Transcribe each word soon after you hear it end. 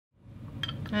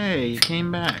Hey, you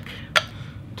came back.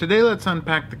 Today let's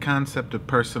unpack the concept of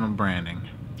personal branding.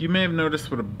 You may have noticed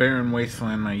what a barren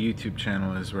wasteland my YouTube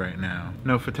channel is right now.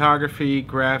 No photography,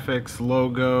 graphics,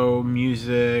 logo,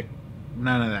 music,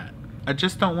 none of that. I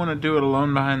just don't want to do it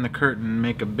alone behind the curtain and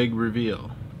make a big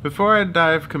reveal. Before I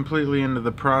dive completely into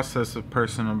the process of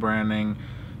personal branding,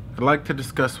 I'd like to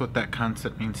discuss what that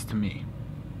concept means to me.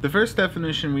 The first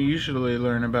definition we usually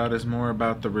learn about is more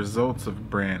about the results of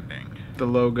branding. The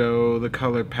logo, the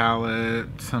color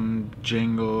palette, some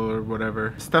jingle or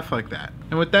whatever, stuff like that.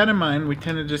 And with that in mind, we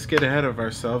tend to just get ahead of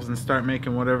ourselves and start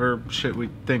making whatever shit we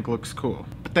think looks cool.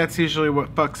 But that's usually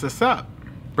what fucks us up.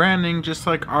 Branding, just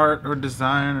like art or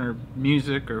design or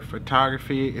music or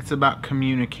photography, it's about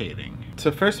communicating.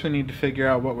 So first we need to figure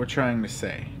out what we're trying to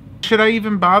say. Should I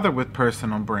even bother with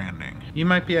personal branding? You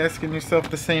might be asking yourself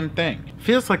the same thing.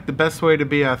 Feels like the best way to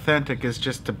be authentic is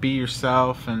just to be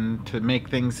yourself and to make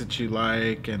things that you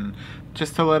like and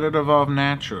just to let it evolve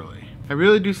naturally. I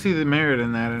really do see the merit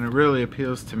in that, and it really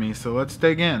appeals to me, so let's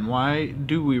dig in. Why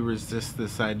do we resist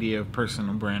this idea of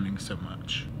personal branding so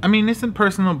much? I mean, isn't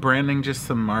personal branding just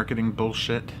some marketing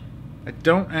bullshit? I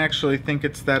don't actually think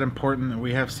it's that important that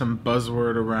we have some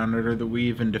buzzword around it or that we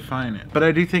even define it. But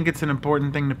I do think it's an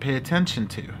important thing to pay attention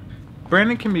to.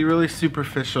 Branding can be really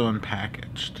superficial and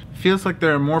packaged. It feels like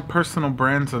there are more personal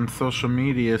brands on social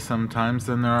media sometimes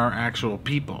than there are actual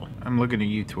people. I'm looking at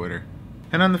you, Twitter.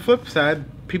 And on the flip side,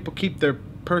 people keep their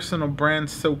personal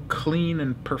brands so clean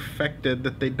and perfected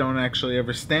that they don't actually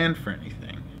ever stand for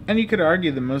anything. And you could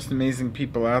argue the most amazing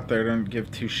people out there don't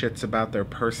give two shits about their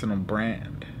personal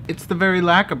brand. It's the very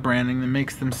lack of branding that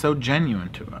makes them so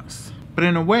genuine to us. But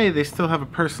in a way, they still have a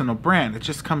personal brand. It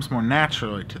just comes more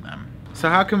naturally to them. So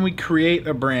how can we create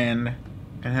a brand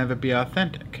and have it be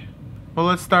authentic? Well,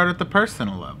 let's start at the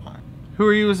personal level. Who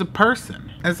are you as a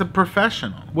person? As a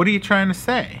professional? What are you trying to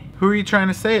say? Who are you trying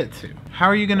to say it to? How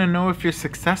are you going to know if you're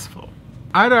successful?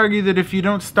 I'd argue that if you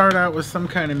don't start out with some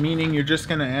kind of meaning, you're just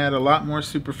going to add a lot more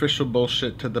superficial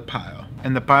bullshit to the pile.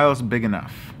 And the pile's big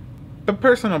enough. But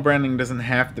personal branding doesn't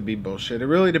have to be bullshit. It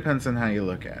really depends on how you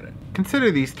look at it.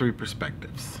 Consider these three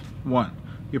perspectives. 1.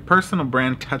 Your personal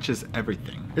brand touches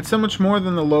everything. It's so much more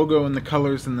than the logo and the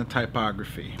colors and the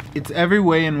typography. It's every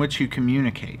way in which you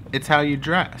communicate. It's how you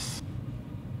dress.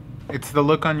 It's the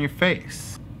look on your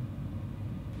face.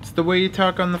 It's the way you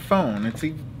talk on the phone. It's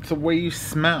the way you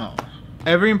smell.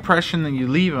 Every impression that you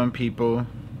leave on people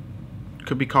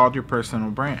could be called your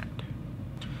personal brand.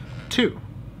 2.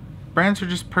 Brands are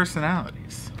just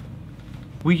personalities.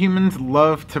 We humans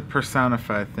love to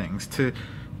personify things, to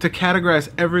categorize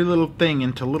every little thing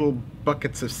into little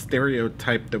buckets of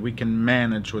stereotype that we can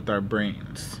manage with our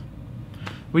brains.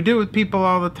 We do it with people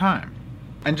all the time.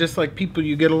 And just like people,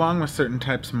 you get along with certain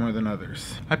types more than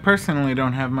others. I personally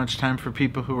don't have much time for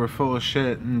people who are full of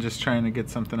shit and just trying to get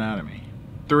something out of me.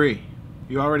 3.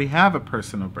 You already have a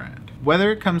personal brand.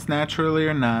 Whether it comes naturally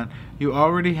or not, you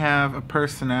already have a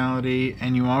personality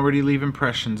and you already leave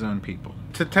impressions on people.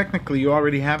 So technically you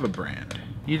already have a brand.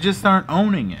 You just aren't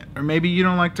owning it, or maybe you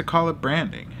don't like to call it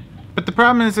branding. But the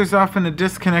problem is there's often a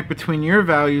disconnect between your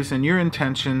values and your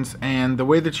intentions and the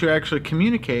way that you actually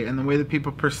communicate and the way that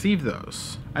people perceive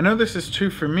those. I know this is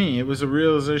true for me. It was a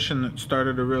realization that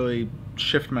started to really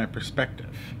shift my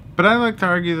perspective. But I like to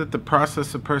argue that the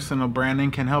process of personal branding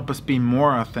can help us be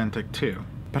more authentic too.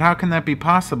 But how can that be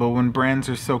possible when brands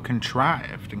are so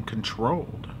contrived and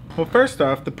controlled? Well, first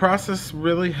off, the process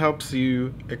really helps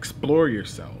you explore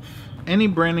yourself. Any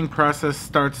branding process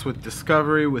starts with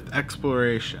discovery, with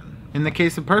exploration. In the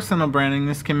case of personal branding,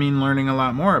 this can mean learning a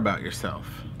lot more about yourself,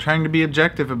 trying to be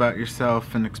objective about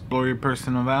yourself and explore your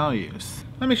personal values.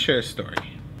 Let me share a story.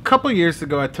 A couple years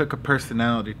ago, I took a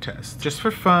personality test. Just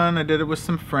for fun, I did it with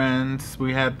some friends.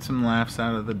 We had some laughs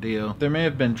out of the deal. There may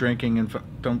have been drinking and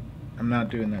I'm not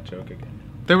doing that joke again.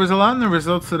 There was a lot in the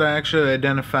results that I actually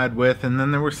identified with, and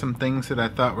then there were some things that I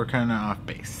thought were kind of off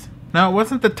base. Now, it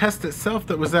wasn't the test itself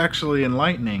that was actually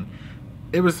enlightening.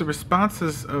 It was the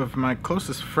responses of my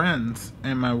closest friends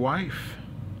and my wife.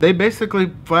 They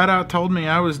basically flat out told me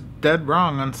I was dead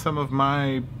wrong on some of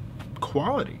my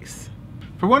qualities.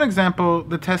 For one example,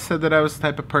 the test said that I was the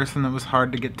type of person that was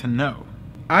hard to get to know.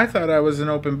 I thought I was an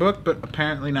open book, but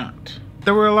apparently not.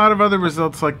 There were a lot of other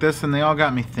results like this, and they all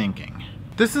got me thinking.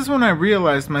 This is when I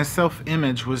realized my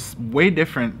self-image was way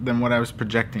different than what I was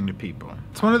projecting to people.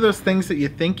 It's one of those things that you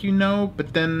think you know,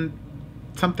 but then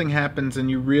something happens and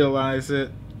you realize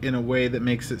it in a way that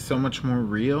makes it so much more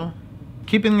real.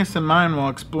 Keeping this in mind while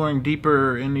exploring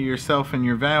deeper into yourself and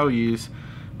your values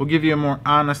will give you a more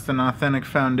honest and authentic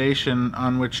foundation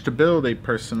on which to build a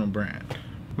personal brand.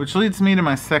 Which leads me to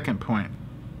my second point.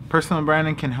 Personal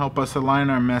branding can help us align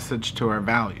our message to our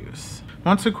values.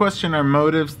 Once we question our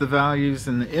motives, the values,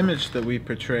 and the image that we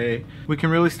portray, we can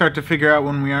really start to figure out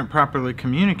when we aren't properly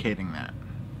communicating that.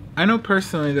 I know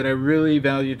personally that I really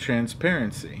value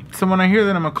transparency. So when I hear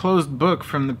that I'm a closed book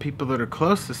from the people that are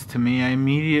closest to me, I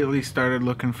immediately started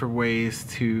looking for ways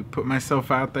to put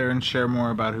myself out there and share more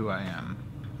about who I am.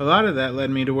 A lot of that led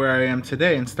me to where I am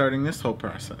today and starting this whole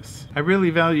process. I really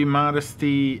value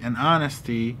modesty and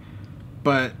honesty,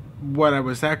 but what I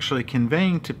was actually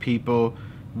conveying to people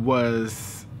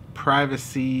was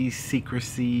privacy,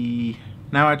 secrecy.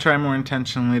 Now I try more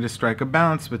intentionally to strike a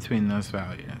balance between those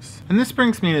values. And this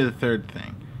brings me to the third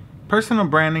thing. Personal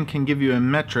branding can give you a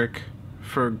metric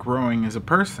for growing as a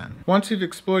person. Once you've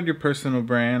explored your personal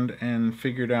brand and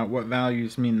figured out what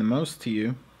values mean the most to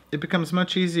you, it becomes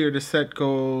much easier to set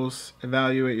goals,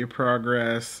 evaluate your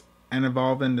progress, and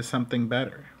evolve into something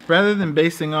better. Rather than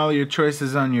basing all your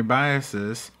choices on your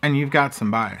biases, and you've got some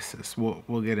biases,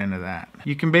 we'll get into that.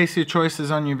 You can base your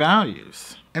choices on your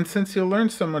values. And since you'll learn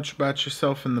so much about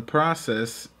yourself in the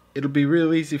process, it'll be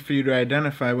real easy for you to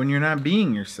identify when you're not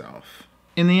being yourself.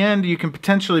 In the end, you can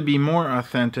potentially be more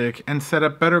authentic and set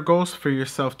up better goals for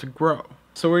yourself to grow.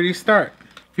 So where do you start?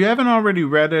 If you haven't already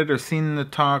read it or seen the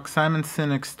talk, Simon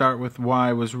Sinek's Start With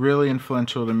Why was really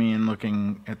influential to me in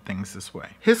looking at things this way.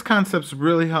 His concepts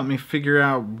really helped me figure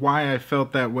out why I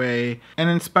felt that way and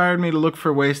inspired me to look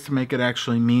for ways to make it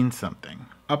actually mean something.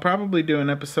 I'll probably do an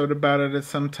episode about it at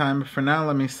some time, but for now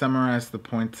let me summarize the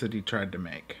points that he tried to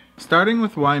make. Starting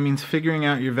with why means figuring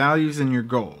out your values and your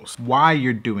goals, why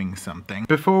you're doing something,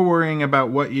 before worrying about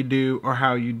what you do or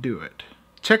how you do it.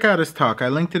 Check out his talk. I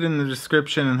linked it in the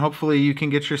description, and hopefully you can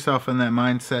get yourself in that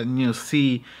mindset and you'll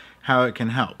see how it can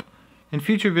help. In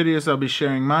future videos, I'll be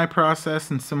sharing my process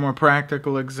and some more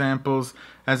practical examples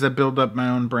as I build up my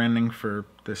own branding for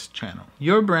this channel.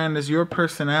 Your brand is your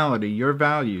personality, your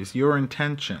values, your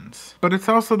intentions. But it's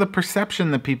also the perception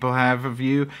that people have of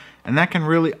you, and that can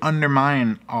really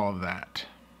undermine all of that.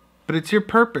 But it's your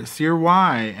purpose, your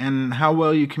why, and how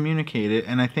well you communicate it,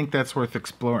 and I think that's worth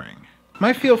exploring.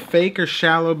 Might feel fake or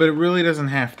shallow, but it really doesn't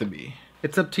have to be.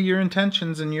 It's up to your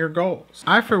intentions and your goals.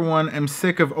 I, for one, am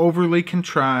sick of overly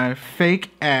contrived,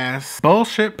 fake-ass,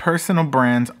 bullshit personal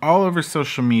brands all over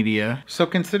social media, so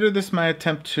consider this my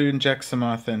attempt to inject some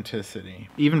authenticity,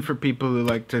 even for people who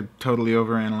like to totally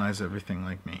overanalyze everything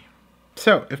like me.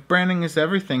 So, if branding is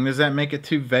everything, does that make it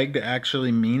too vague to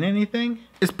actually mean anything?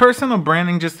 Is personal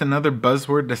branding just another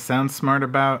buzzword to sound smart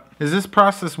about? Is this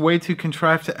process way too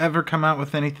contrived to ever come out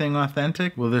with anything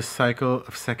authentic? Will this cycle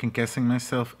of second-guessing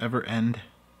myself ever end?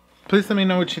 Please let me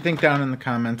know what you think down in the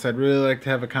comments. I'd really like to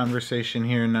have a conversation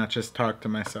here and not just talk to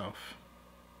myself.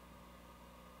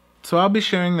 So I'll be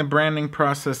sharing the branding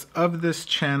process of this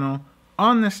channel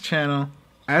on this channel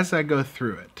as I go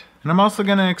through it. And I'm also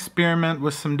going to experiment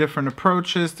with some different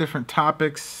approaches, different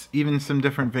topics, even some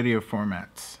different video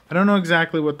formats. I don't know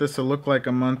exactly what this will look like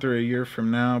a month or a year from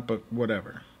now, but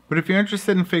whatever. But if you're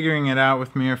interested in figuring it out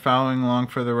with me or following along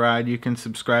for the ride, you can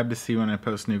subscribe to see when I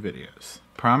post new videos.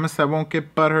 Promise I won't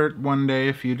get butthurt one day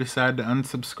if you decide to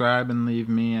unsubscribe and leave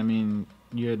me. I mean,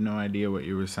 you had no idea what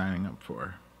you were signing up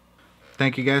for.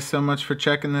 Thank you guys so much for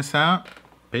checking this out.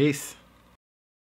 Peace.